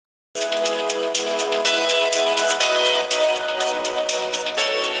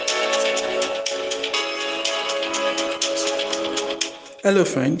Hello,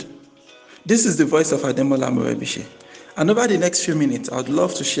 friend. This is the voice of Ademola Morebise. And over the next few minutes, I'd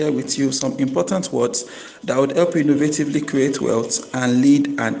love to share with you some important words that would help you innovatively create wealth and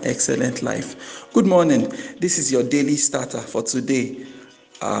lead an excellent life. Good morning. This is your daily starter for today,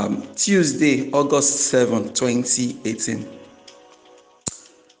 Tuesday, August 7, 2018.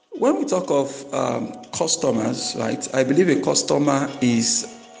 When we talk of customers, right, I believe a customer is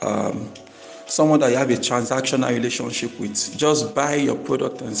someone that you have a transactional relationship with. Just buy your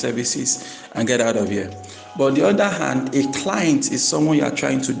product and services and get out of here. But on the other hand, a client is someone you are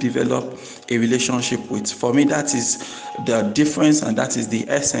trying to develop a relationship with. For me, that is the difference, and that is the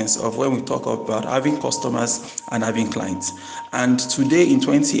essence of when we talk about having customers and having clients. And today in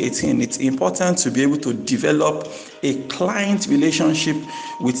 2018, it's important to be able to develop a client relationship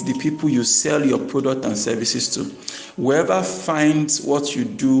with the people you sell your product and services to. Whoever finds what you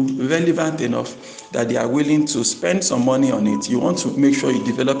do relevant enough that they are willing to spend some money on it, you want to make sure you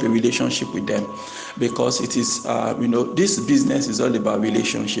develop a relationship with them, because it is this business is all about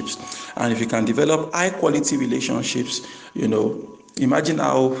relationships. And if you can develop high quality relationships, imagine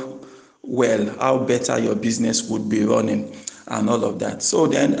how better your business would be running and all of that. So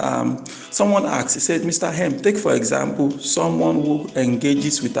then someone asked, he said, Mr. Hem, take for example someone who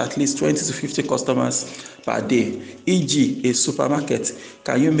engages with at least 20 to 50 customers per day, e.g. a supermarket.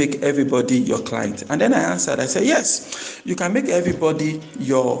 Can you make everybody your client? And then I answered, I said, yes, you can make everybody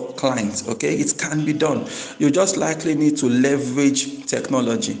your client. Okay, it can be done. You just likely need to leverage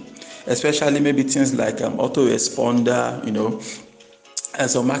technology, especially maybe things like autoresponder, and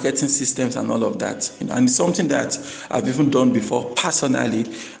some marketing systems and all of that. And it's something that I've even done before personally,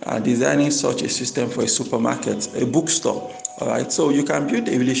 designing such a system for a supermarket, a bookstore. All right, so you can build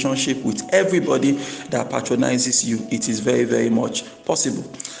a relationship with everybody that patronizes you. It is very, very much possible.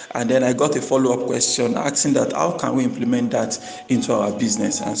 And then I got a follow-up question asking that how can we implement that into our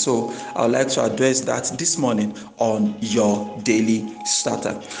business? And so I would like to address that this morning on your daily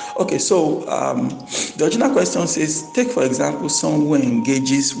starter. Okay, so the original question says, take for example someone who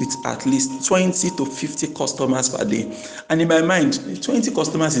engages with at least 20 to 50 customers per day. And in my mind, 20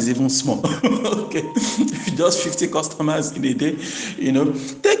 customers is even small. Okay, just 50 customers in a day.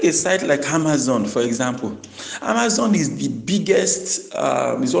 Take a site like Amazon, for example. Amazon is the biggest,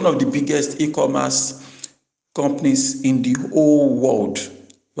 is one of the biggest e-commerce companies in the whole world,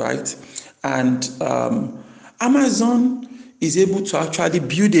 right? And Amazon is able to actually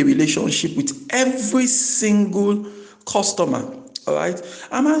build a relationship with every single customer. All right,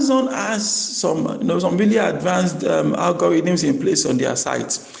 Amazon has some really advanced algorithms in place on their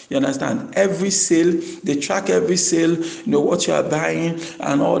site. You understand? Every sale, they track every sale, what you are buying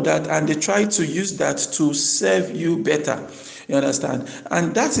and all that, and they try to use that to serve you better. You understand?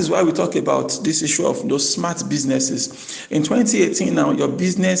 And that is why we talk about this issue of those smart businesses. In 2018 now, your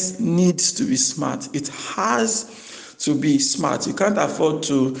business needs to be smart. It has to be smart. You can't afford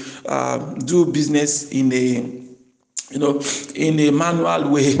to do business in a manual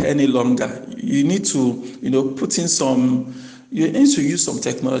way any longer. You need to put in some, you need to use some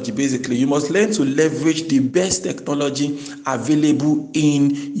technology. Basically, you must learn to leverage the best technology available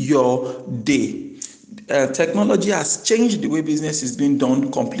in your day. Technology has changed the way business is being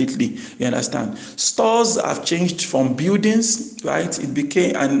done completely. You understand? Stores have changed from buildings, right?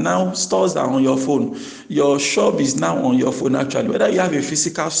 And now stores are on your phone. Your shop is now on your phone, actually. Whether you have a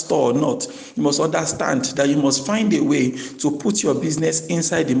physical store or not, you must understand that you must find a way to put your business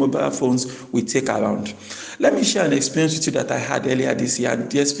inside the mobile phones we take around. Let me share an experience with you that I had earlier this year.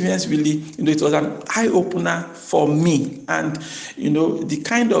 The experience really, it was an eye-opener for me. And, the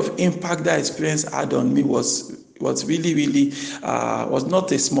kind of impact that experience had on me was really was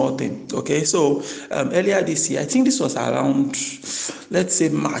not a small thing. Okay, so earlier this year, I think this was around, let's say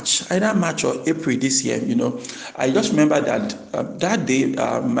either March or April this year. I just remember that that day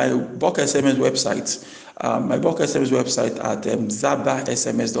my bulk SMS website, at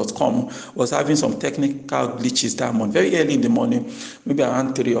zabasms.com was having some technical glitches that month, very early in the morning, maybe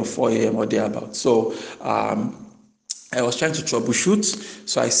around 3 or 4 a.m. or thereabout. So I was trying to troubleshoot,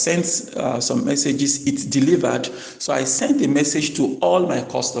 so I sent some messages. It delivered, so I sent a message to all my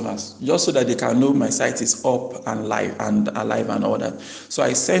customers just so that they can know my site is up and live and alive and all that. So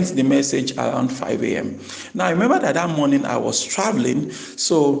I sent the message around 5 a.m. Now I remember that morning I was traveling,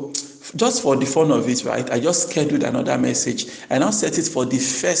 so just for the fun of it, right, I just scheduled another message and I set it for the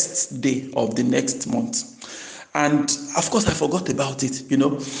first day of the next month. And of course, I forgot about it,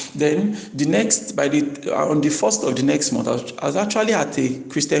 Then on the first of the next month, I was actually at a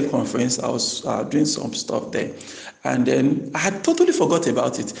Christian conference. I was doing some stuff there. And then I had totally forgot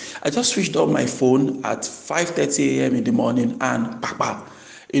about it. I just switched on my phone at 5:30 a.m. in the morning, and papa,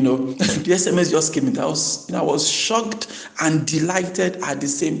 the SMS just came in. I was shocked and delighted at the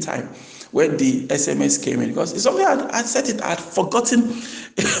same time when the SMS came in, because it's something I set it. I had forgotten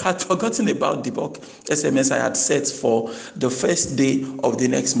about the bulk SMS I had set for the first day of the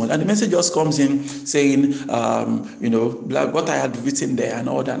next month, and the message just comes in saying, what I had written there and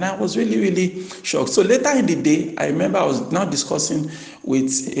all that, and I was really, really shocked. So later in the day, I remember I was now discussing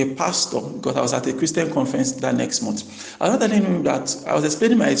with a pastor, because I was at a Christian conference that next month. I was telling him that I was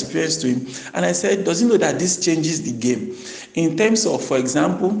explaining my experience to him, and I said, does he know that this changes the game in terms of, for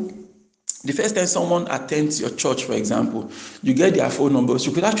example, the first time someone attends your church, for example, you get their phone numbers.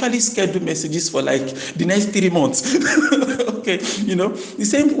 You could actually schedule messages for like the next 3 months. Okay, the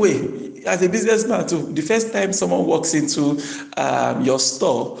same way as a businessman too. The first time someone walks into your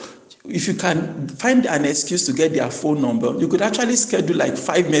store, if you can find an excuse to get their phone number, you could actually schedule like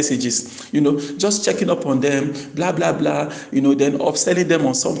 5 messages, just checking up on them, blah, blah, blah, then upselling them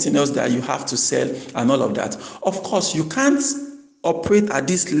on something else that you have to sell and all of that. Of course, you can't operate at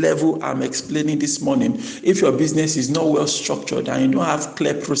this level I'm explaining this morning if your business is not well structured and you don't have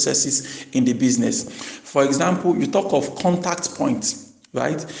clear processes in the business. For example, you talk of contact points,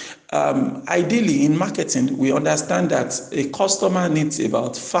 right? Ideally in marketing, we understand that a customer needs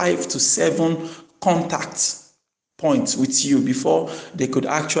about 5 to 7 contact points with you before they could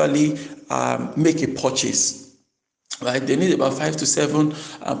actually make a purchase. Right, they need about 5 to 7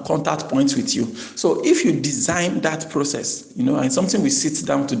 contact points with you. So if you design that process, and something we sit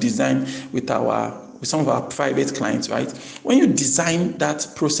down to design with some of our private clients, right? When you design that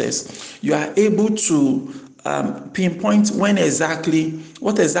process, you are able to pinpoint what exactly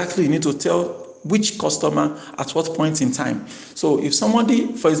you need to tell which customer at what point in time. So if somebody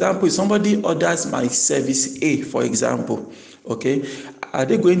orders my service A, for example, okay,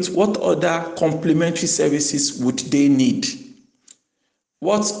 what other complementary services would they need?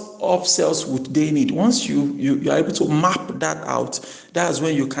 What upsells would they need? Once you are able to map that out, that's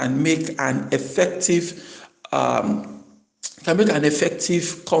when you can make an effective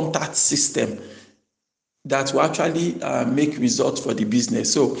contact system that will actually make results for the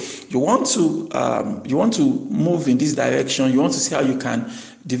business. So you want to move in this direction. You want to see how you can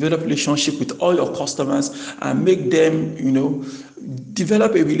develop relationship with all your customers and make them,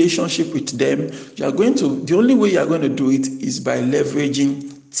 develop a relationship with them. The only way you are going to do it is by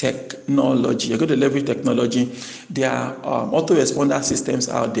leveraging technology. You're going to leverage technology. There are autoresponder systems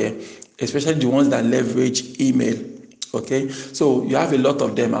out there, especially the ones that leverage email. Okay, so you have a lot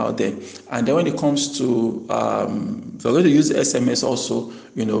of them out there. And then when it comes to, if you're going to use SMS also,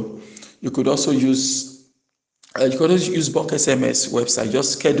 you could also use bulk SMS website.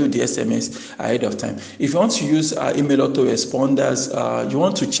 Just schedule the SMS ahead of time. If you want to use email autoresponders, you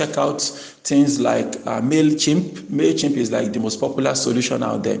want to check out things like MailChimp. MailChimp is like the most popular solution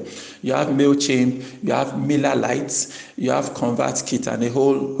out there. You have MailChimp, you have MailerLite, you have ConvertKit, and a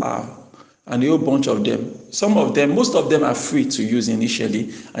whole bunch of them. Most of them are free to use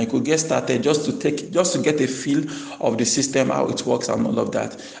initially, and you could get started just to get a feel of the system, how it works and all of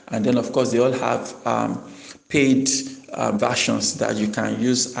that. And then of course they all have paid versions that you can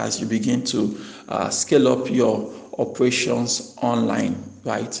use as you begin to scale up your operations online,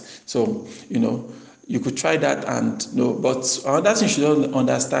 right? So you could try that, but another thing you should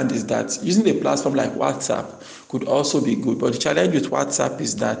understand is that using a platform like WhatsApp could also be good. But the challenge with WhatsApp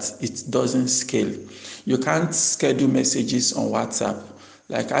is that it doesn't scale. You can't schedule messages on WhatsApp,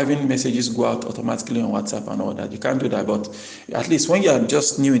 like having messages go out automatically on WhatsApp and all that. You can't do that. But at least when you're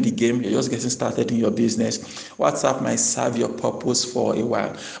just new in the game, you're just getting started in your business, WhatsApp might serve your purpose for a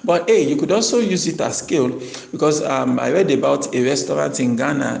while. But hey, you could also use it as scale, because I read about a restaurant in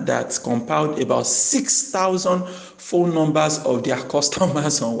Ghana that compiled about 6,000 phone numbers of their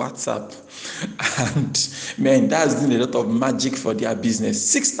customers on WhatsApp. And man, that's doing a lot of magic for their business.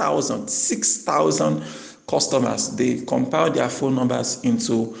 6,000 customers, they compile their phone numbers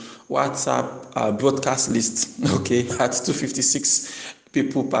into WhatsApp broadcast list, okay, at 256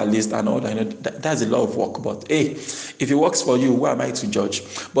 people per list and all that. That's a lot of work, but hey, if it works for you, who am I to judge?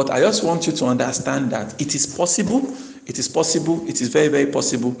 But I just want you to understand that it is possible. It is very, very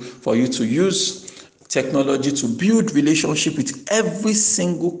possible for you to use technology to build relationship with every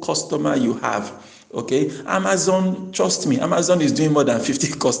single customer you have. Okay, Amazon, trust me, Amazon is doing more than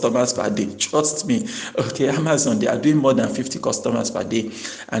 50 customers per day. Trust me. Okay, Amazon, they are doing more than 50 customers per day,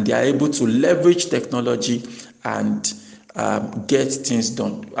 and they are able to leverage technology and get things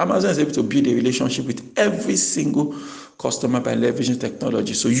done. Amazon is able to build a relationship with every single customer by leveraging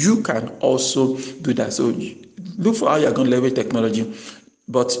technology. So you can also do that. So look for how you're going to leverage technology.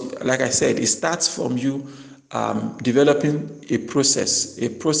 But like I said, it starts from you developing a process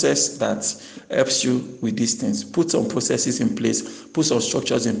that helps you with these things. Put some processes in place, put some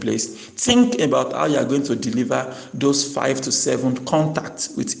structures in place. Think about how you're going to deliver those 5 to 7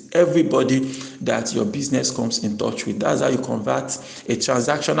 contacts with everybody that your business comes in touch with. That's how you convert a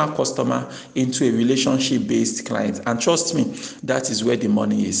transactional customer into a relationship-based client. And trust me, that is where the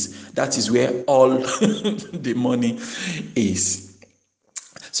money is. That is where all the money is.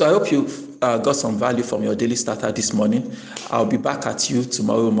 So I hope you got some value from your daily starter this morning. I'll be back at you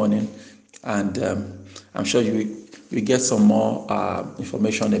tomorrow morning, and I'm sure you will get some more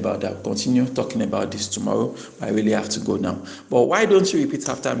information about that. I'll continue talking about this tomorrow. I really have to go now. But why don't you repeat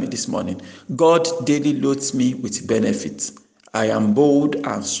after me this morning? God daily loads me with benefits. I am bold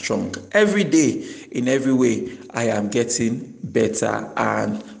and strong. Every day, in every way, I am getting better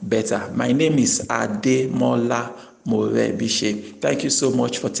and better. My name is Ademola Morebise. Thank you so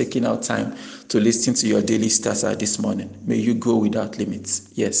much for taking out time to listen to your daily starter this morning. May you grow without limits.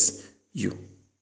 Yes, you.